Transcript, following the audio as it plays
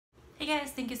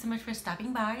guys, thank you so much for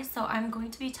stopping by. So I'm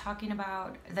going to be talking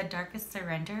about The Darkest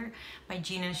Surrender by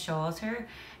Gena Showalter,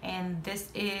 and this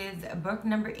is book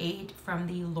number 8 from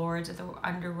the Lords of the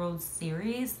Underworld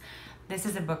series. This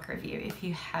is a book review. If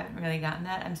you haven't really gotten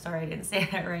that, I'm sorry I didn't say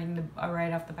that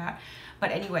right off the bat.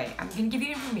 But anyway, I'm going to give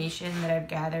you information that I've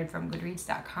gathered from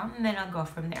Goodreads.com, and then I'll go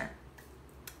from there.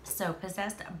 So,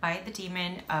 possessed by the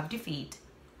demon of defeat,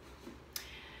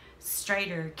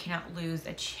 Strider cannot lose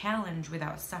a challenge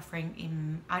without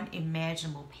suffering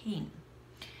unimaginable pain.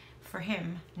 For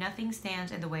him, nothing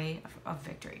stands in the way of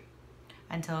victory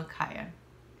until Kaya,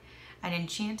 an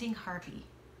enchanting harpy,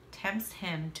 tempts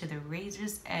him to the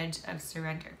razor's edge of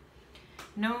surrender.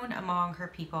 Known among her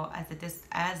people as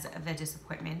the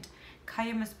disappointment,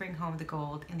 Kaya must bring home the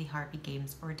gold in the harpy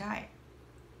games or die.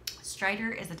 Strider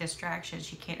is a distraction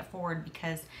she can't afford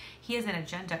because he has an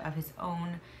agenda of his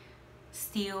own.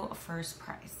 Steal first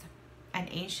prize, an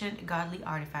ancient godly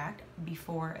artifact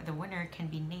before the winner can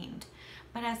be named.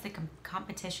 But as the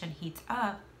competition heats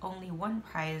up, only one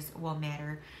prize will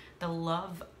matter, the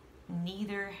love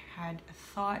neither had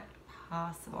thought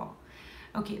possible.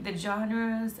 Okay, the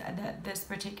genres that this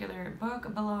particular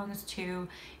book belongs to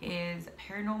is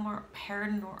paranormal.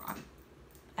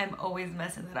 I'm always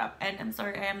messing that up, and I'm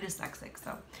sorry, I am dyslexic.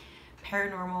 So,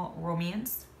 paranormal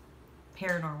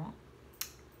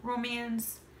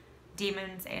romance,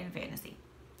 demons, and fantasy.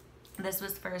 This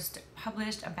was first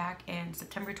published back in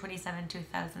September 27,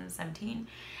 2017,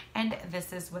 and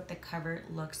this is what the cover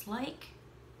looks like.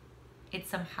 It's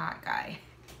some hot guy.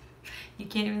 You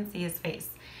can't even see his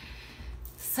face.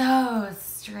 So,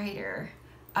 Strider.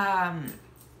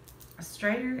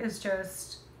 Strider is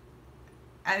just,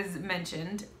 as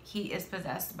mentioned, he is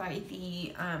possessed by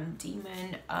the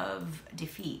demon of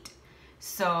defeat.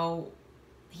 So,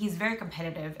 he's very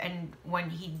competitive, and when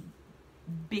he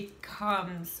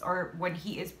becomes, or when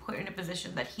he is put in a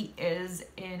position that he is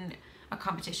in a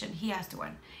competition, he has to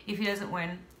win. If he doesn't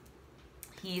win,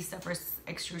 he suffers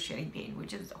excruciating pain,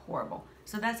 which is horrible.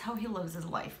 So that's how he lives his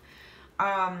life.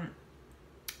 Kaya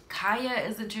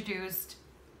is introduced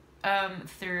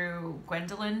through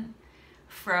Gwendolyn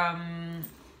from,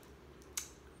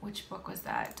 which book was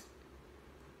that?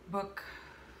 Book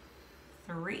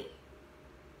 3?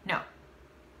 No.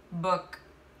 Book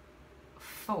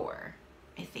 4,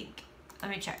 I think.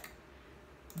 Let me check.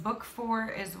 Book 4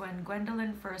 is when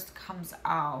Gwendolyn first comes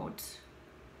out.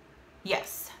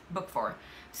 Yes, book 4.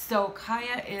 So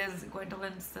Kaya is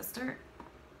Gwendolyn's sister.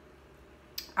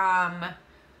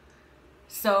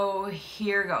 So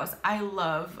here goes. I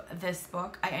love this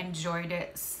book. I enjoyed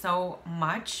it so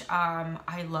much.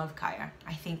 I love Kaya.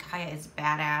 I think Kaya is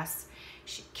badass.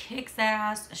 She kicks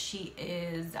ass. She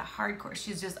is hardcore.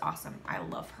 She's just awesome. I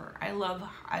love her. I love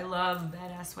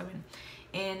badass women,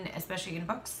 especially in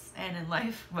books and in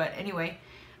life. But anyway,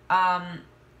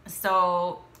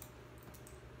 so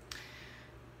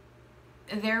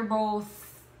they're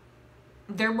both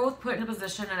put in a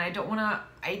position, and I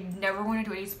never want to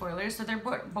do any spoilers. So they're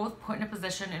both put in a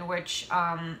position in which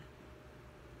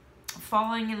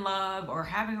falling in love or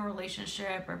having a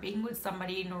relationship or being with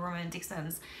somebody in a romantic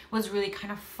sense was really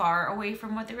kind of far away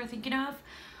from what they were thinking of.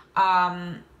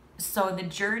 So the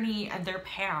journey and their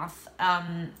path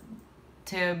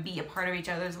to be a part of each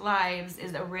other's lives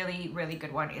is a really, really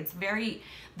good one.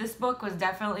 This book was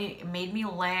definitely, made me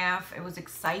laugh. It was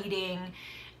exciting.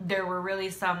 There were really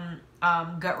some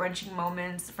gut-wrenching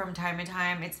moments from time to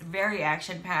time. It's very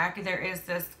action-packed. There is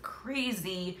this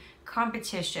crazy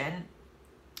competition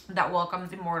that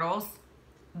welcomes immortals.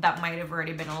 That might have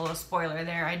already been a little spoiler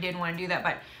there. I didn't want to do that,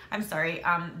 but I'm sorry.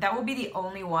 That will be the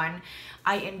only one.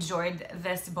 I enjoyed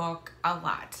this book a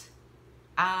lot.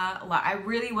 I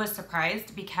really was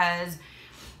surprised because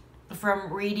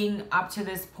from reading up to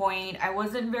this point, I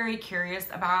wasn't very curious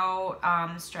about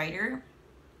Strider.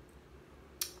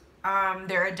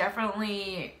 There are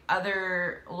definitely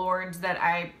other lords that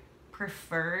I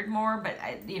preferred more, but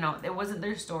it wasn't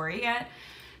their story yet.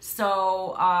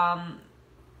 So,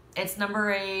 it's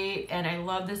number 8, and I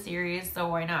love the series, so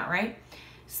why not, right?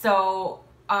 So,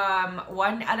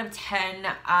 1 out of 10,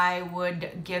 I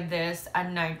would give this a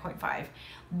 9.5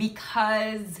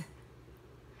 because,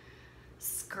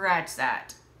 scratch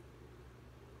that,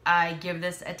 I give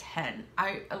this a 10.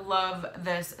 I love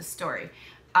this story.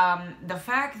 The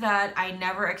fact that I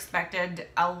never expected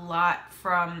a lot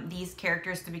from these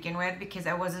characters to begin with, because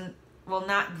I wasn't, well,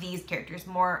 not these characters,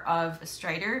 more of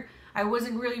Strider. I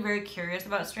wasn't really very curious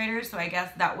about Strider, so I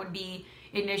guess that would be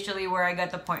initially where I got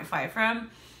the 0.5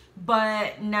 from.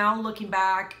 But now looking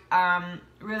back,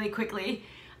 really quickly,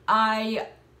 I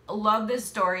love this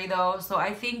story though, so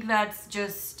I think that's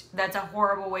a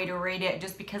horrible way to rate it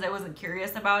just because I wasn't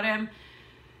curious about him.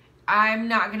 I'm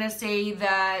not gonna say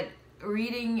that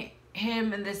reading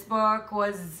him in this book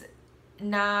was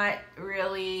not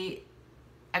really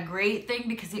a great thing,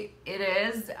 because it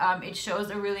is. It shows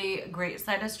a really great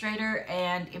side of Strider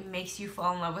and it makes you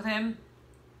fall in love with him.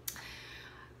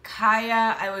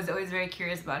 Kaya, I was always very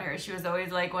curious about her. She was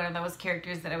always like one of those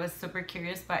characters that I was super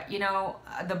curious, but you know,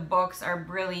 the books are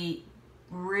really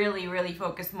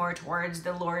focused more towards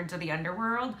the lords of the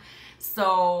underworld.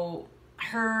 So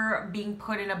her being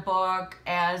put in a book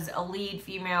as a lead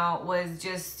female was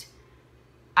just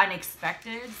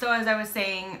unexpected. So as I was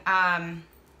saying,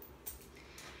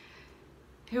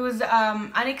 it was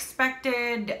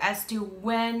unexpected as to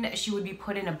when she would be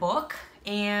put in a book,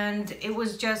 and it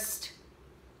was just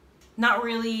not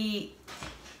really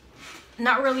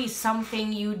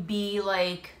something you'd be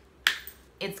like,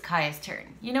 it's Kaya's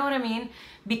turn. You know what I mean?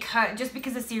 Just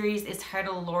because the series is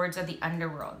titled Lords of the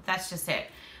Underworld. That's just it.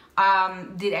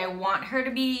 Did I want her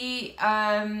to be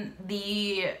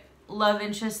the love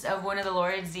interest of one of the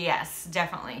lords? Yes,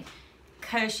 definitely.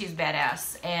 Because she's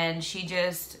badass and she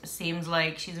just seems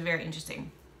like she's very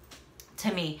interesting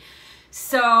to me.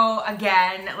 So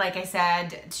again, like I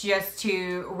said, just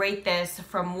to rate this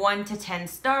from 1 to 10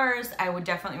 stars, I would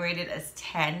definitely rate it as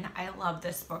 10. I love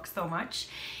this book so much.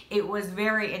 It was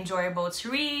very enjoyable to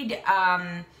read.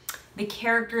 The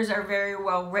characters are very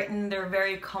well written, they're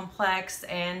very complex,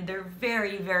 and they're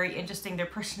very interesting. Their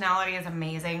personality is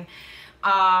amazing.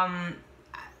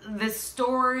 The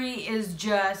story is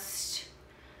just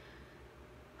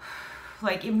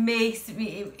like, it makes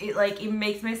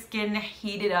my skin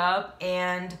heated up,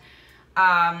 and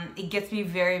it gets me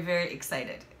very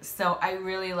excited. So I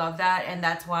really love that, and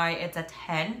that's why it's a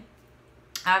 10.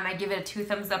 I give it a 2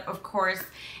 thumbs up, of course,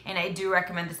 and I do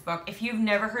recommend this book. If you've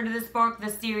never heard of this book,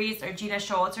 this series, or Gena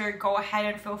Showalter, go ahead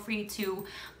and feel free to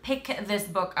pick this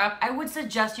book up. I would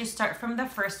suggest you start from the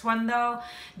first one though,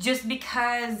 just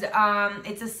because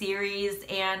it's a series,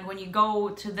 and when you go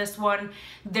to this one,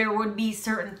 there would be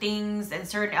certain things and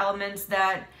certain elements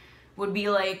that would be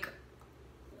like,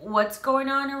 what's going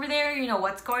on over there? You know,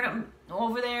 what's going on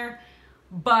over there?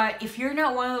 But if you're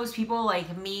not one of those people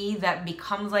like me that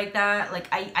becomes like that, like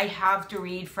I have to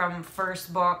read from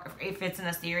first book, if it's in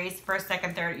a series, first,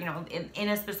 second, third, you know, in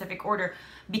a specific order,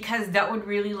 because that would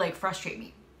really like frustrate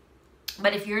me.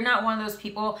 But if you're not one of those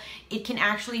people, it can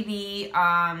actually be,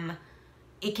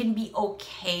 it can be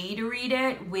okay to read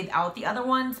it without the other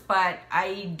ones, but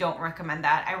I don't recommend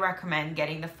that. I recommend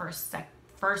getting the first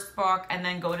book and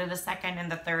then go to the second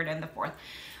and the third and the fourth.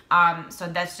 So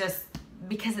that's just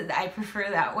because I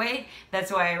prefer that way.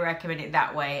 That's why I recommend it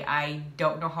that way. I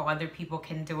don't know how other people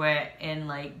can do it in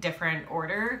like different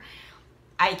order.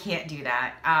 I can't do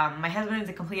that. My husband is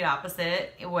the complete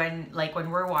opposite. When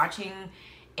we're watching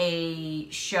a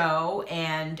show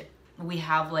and we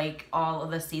have like all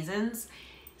of the seasons,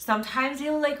 sometimes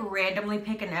he'll like randomly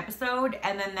pick an episode,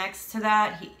 and then next to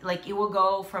that, it will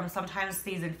go from sometimes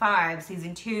season 5,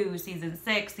 season 2, season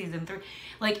 6, season 3.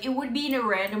 Like, it would be in a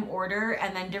random order,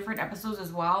 and then different episodes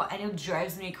as well, and it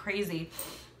drives me crazy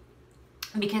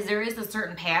because there is a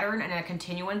certain pattern and a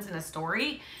continuance in a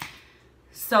story.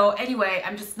 So anyway,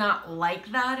 I'm just not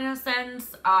like that in a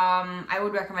sense. I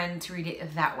would recommend to read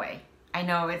it that way. I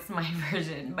know it's my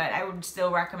version, but I would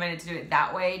still recommend it to do it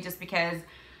that way, just because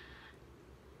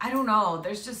I don't know,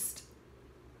 there's just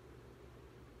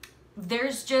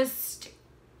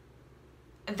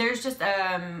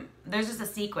a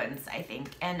sequence, I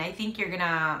think, and I think you're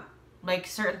gonna like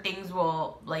certain things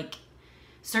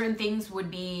would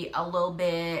be a little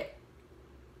bit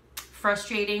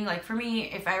frustrating. Like for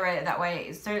me, if I read it that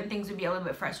way, certain things would be a little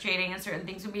bit frustrating, and certain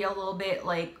things would be a little bit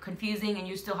like confusing, and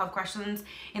you still have questions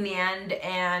in the end,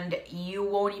 and you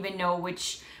won't even know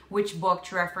which book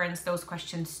to reference those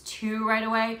questions to right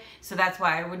away. So that's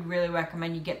why I would really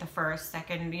recommend you get the first,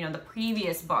 second, you know, the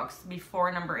previous books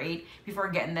before number 8, before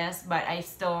getting this, but I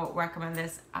still recommend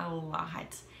this a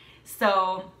lot.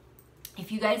 So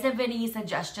if you guys have any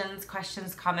suggestions,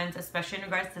 questions, comments, especially in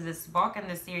regards to this book and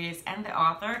this series and the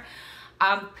author,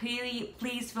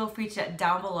 please feel free to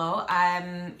down below.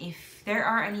 If there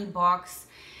are any books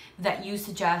that you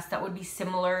suggest that would be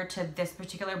similar to this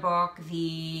particular book,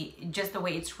 just the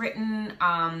way it's written,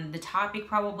 the topic,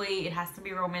 probably it has to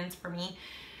be romance for me,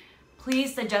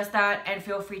 please suggest that and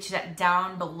feel free to that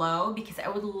down below, because I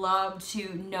would love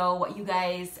to know what you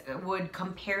guys would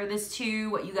compare this to,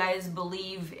 what you guys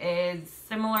believe is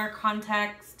similar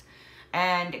context,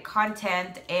 and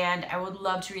content, and I would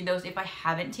love to read those if I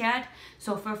haven't yet.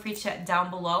 So feel free to chat down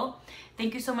below.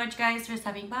 Thank you so much, guys, for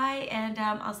stopping by, and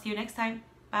I'll see you next time.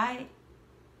 Bye.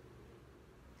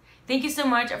 Thank you so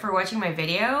much for watching my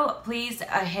video. Please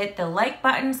hit the like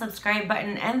button, subscribe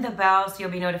button, and the bell so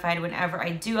you'll be notified whenever I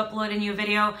do upload a new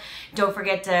video. Don't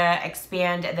forget to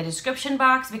expand the description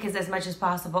box, because as much as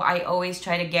possible, I always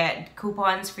try to get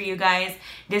coupons for you guys,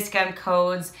 discount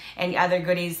codes, and other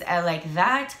goodies like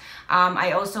that.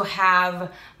 I also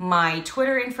have my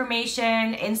Twitter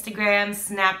information, Instagram,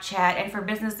 Snapchat, and for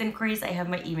business inquiries, I have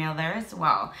my email there as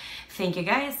well. Thank you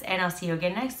guys, and I'll see you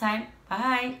again next time.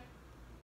 Bye.